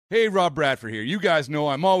Hey, Rob Bradford here. You guys know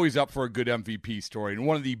I'm always up for a good MVP story, and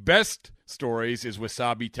one of the best stories is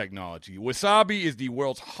Wasabi Technology. Wasabi is the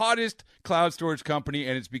world's hottest cloud storage company,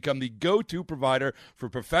 and it's become the go-to provider for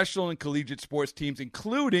professional and collegiate sports teams,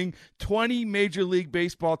 including 20 Major League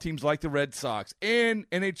Baseball teams like the Red Sox and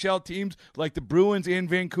NHL teams like the Bruins and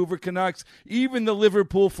Vancouver Canucks. Even the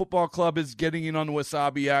Liverpool Football Club is getting in on the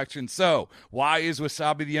Wasabi action. So, why is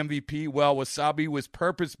Wasabi the MVP? Well, Wasabi was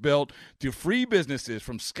purpose-built to free businesses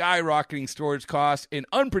from skyrocketing storage costs and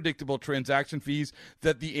unpredictable transaction fees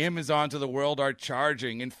that the Amazons of the world are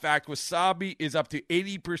charging. In fact, Wasabi is up to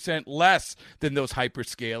 80% less than those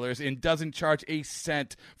hyperscalers and doesn't charge a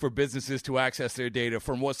cent for businesses to access their data.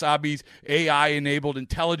 From Wasabi's AI-enabled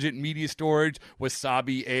intelligent media storage,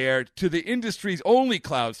 Wasabi Air, to the industry's only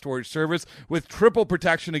cloud storage service with triple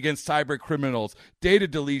protection against cyber criminals, data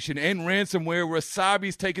deletion, and ransomware,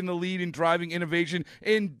 Wasabi's taken the lead in driving innovation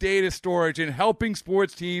in data storage and helping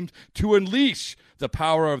sports teams to unleash the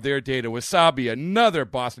power of their data. Wasabi, another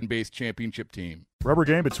Boston-based championship team. Rubber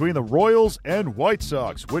game between the Royals and White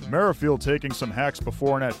Sox. Whit Merrifield taking some hacks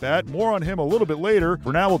before and at bat. More on him a little bit later.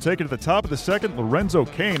 For now, we'll take it to the top of the second. Lorenzo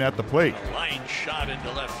Cain at the plate. Line shot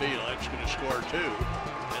into left field. That's going to score 2.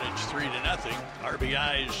 And it's 3-0.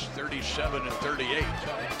 RBIs 37 and 38.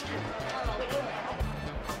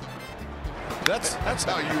 That's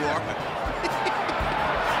how you are.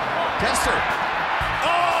 Kester.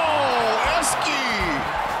 Oh, Eski!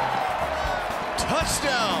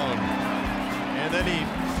 Touchdown! And then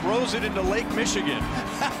he throws it into Lake Michigan.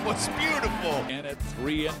 That was beautiful. And at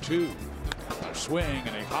 3-2. A swing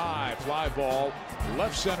and a high fly ball,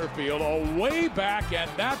 left center field, away back, and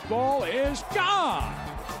that ball is gone.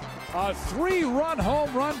 A 3-run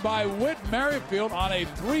home run by Whit Merrifield on a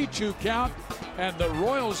 3-2 count, and the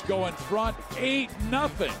Royals go in front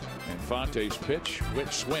 8-0. Infante's pitch,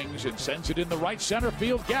 Whit swings and sends it in the right center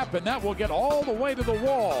field gap, and that will get all the way to the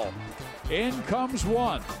wall. In comes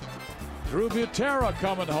one. Drew Butera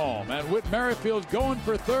coming home, and Whit Merrifield going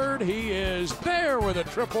for third. He is there with a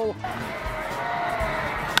triple.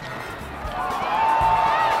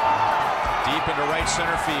 Deep into right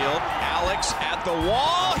center field. Alex at the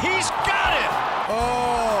wall. He's got it!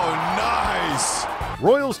 Oh, nice!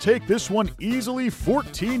 Royals take this one easily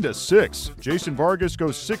 14-6. Jason Vargas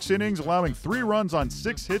goes 6 innings, allowing 3 runs on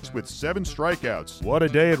 6 hits with 7 strikeouts. What a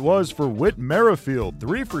day it was for Whit Merrifield.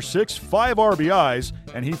 3 for 6, 5 RBIs,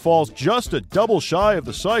 and he falls just a double shy of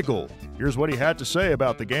the cycle. Here's what he had to say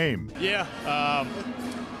about the game. Yeah,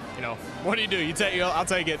 what do? I'll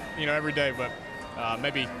take it, every day, but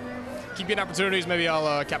maybe keep getting opportunities. Maybe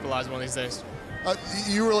I'll capitalize one of these days.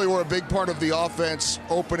 You really were a big part of the offense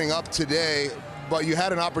opening up today, but you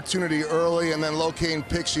had an opportunity early, and then Locaine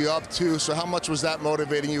picks you up too. So how much was that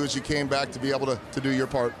motivating you as you came back to be able to do your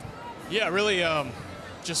part? Yeah, really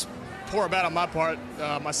just poor at bat on my part,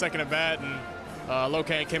 my second at bat, and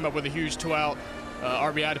Locaine came up with a huge 2-out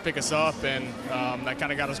RBI to pick us up, and that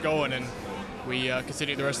kind of got us going, and we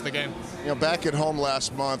continued the rest of the game. Back at home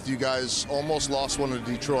last month, you guys almost lost one to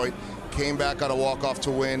Detroit, came back on a walk-off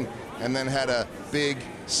to win, and then had a big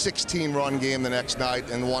 16-run game the next night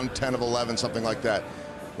and won 10 of 11, something like that.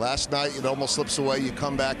 Last night, it almost slips away. You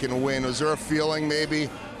come back and win. Was there a feeling maybe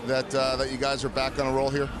that that you guys are back on a roll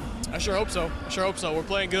here? I sure hope so. We're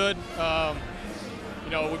playing good.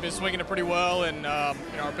 We've been swinging it pretty well, and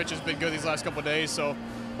our pitch has been good these last couple of days. So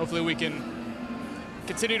hopefully we can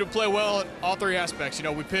continue to play well at all 3 aspects.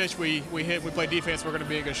 We pitch, we hit, we play defense. We're going to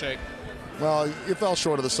be in good shape. Well, you fell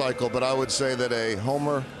short of the cycle, but I would say that a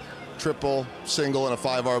homer, triple, single, and a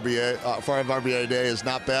 5 RBI day is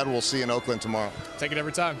not bad. We'll see you in Oakland tomorrow. Take it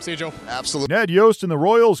every time. See you, Joe. Absolutely. Ned Yost and the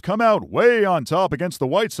Royals come out way on top against the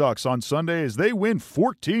White Sox on Sunday as they win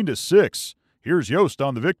 14-6. Here's Yost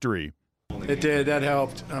on the victory. It did. That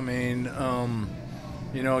helped. I mean,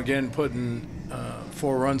 again, putting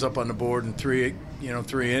 4 runs up on the board in 3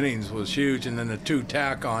 innings was huge, and then the 2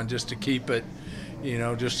 tack on just to keep it,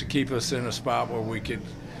 just to keep us in a spot where we could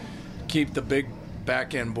keep the big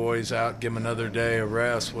back-end boys out, give them another day of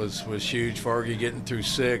rest was huge. Vargy getting through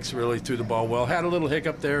 6, really threw the ball well. Had a little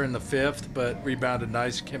hiccup there in the 5th, but rebounded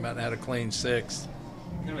nice, came out and had a clean 6th.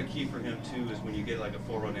 Kind of a key for him, too, is when you get like a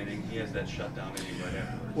 4-run inning, he has that shutdown inning right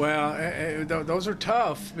afterwards. Well, those are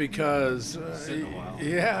tough because,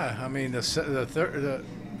 yeah, I mean, the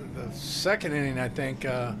second inning, I think,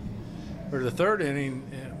 or the third inning,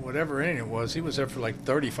 whatever inning it was, he was there for like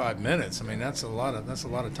 35 minutes. I mean, that's a lot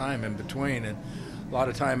of time in between, and a lot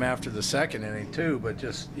of time after the second inning too. But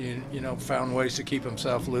just found ways to keep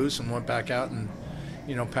himself loose and went back out and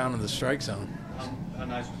pounded the strike zone. How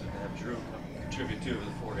nice was it to have Drew come contribute to the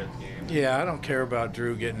 4-hit game. Yeah, I don't care about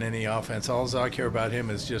Drew getting any offense. All I care about him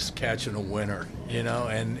is just catching a winner,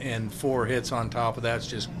 and 4 hits on top of that's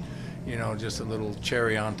just, just a little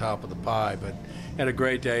cherry on top of the pie. But had a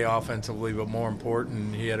great day offensively, but more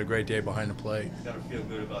important, he had a great day behind the plate. Got to feel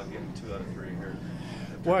good about getting 2 out of 3 here.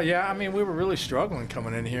 Well, yeah, I mean, we were really struggling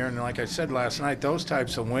coming in here, and like I said last night, those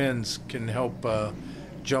types of wins can help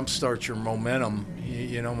jumpstart your momentum.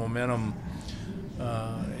 Momentum,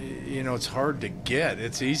 it's hard to get.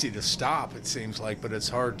 It's easy to stop, it seems like, but it's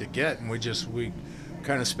hard to get, and we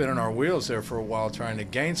kind of spinning our wheels there for a while trying to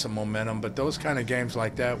gain some momentum. But those kind of games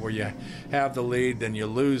like that where you have the lead, then you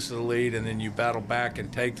lose the lead, and then you battle back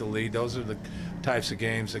and take the lead, those are the types of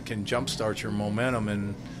games that can jumpstart your momentum.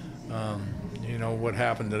 And what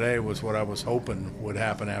happened today was what I was hoping would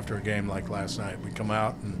happen after a game like last night. We come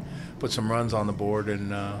out and put some runs on the board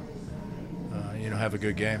and have a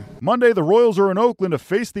good game. Monday, the Royals are in Oakland to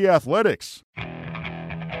face the Athletics.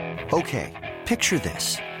 Okay, picture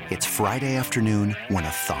this. It's Friday afternoon when a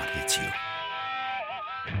thought hits you.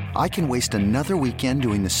 I can waste another weekend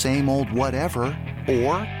doing the same old whatever,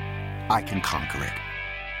 or I can conquer it.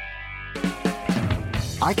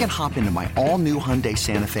 I can hop into my all-new Hyundai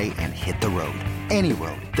Santa Fe and hit the road. Any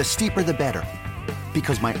road. The steeper, the better.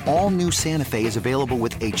 Because my all-new Santa Fe is available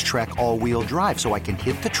with H-Track all-wheel drive, so I can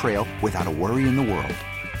hit the trail without a worry in the world.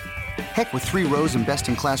 Heck, with 3 rows and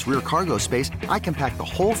best-in-class rear cargo space, I can pack the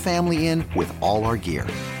whole family in with all our gear.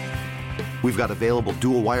 We've got available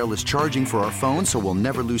dual wireless charging for our phones, so we'll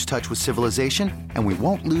never lose touch with civilization, and we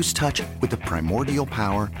won't lose touch with the primordial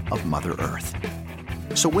power of Mother Earth.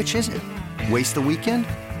 So which is it? Waste the weekend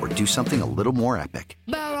or do something a little more epic?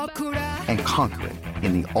 And conquer it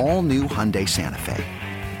in the all-new Hyundai Santa Fe.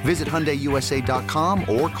 Visit HyundaiUSA.com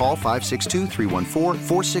or call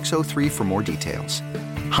 562-314-4603 for more details.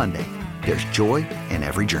 Hyundai, there's joy in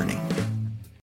every journey.